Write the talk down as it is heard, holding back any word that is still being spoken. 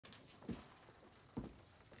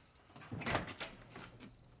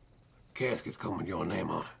caskets come with your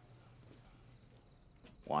name on it.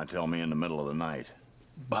 Why tell me in the middle of the night?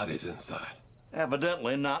 Body's inside.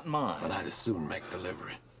 Evidently not mine. But I'd as soon make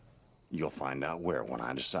delivery. You'll find out where when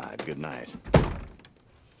I decide. Good night.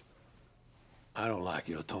 I don't like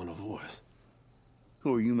your tone of voice.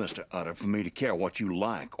 Who are you, Mr. Utter, for me to care what you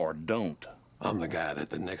like or don't? I'm the guy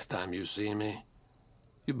that the next time you see me,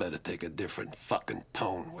 you better take a different fucking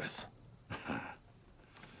tone with.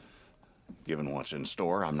 Given what's in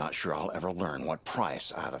store, I'm not sure I'll ever learn what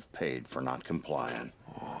price I'd have paid for not complying.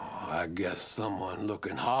 Oh, I guess someone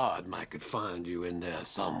looking hard might could find you in there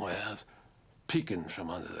somewheres, peeking from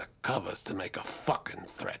under the covers to make a fucking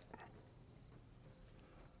threat.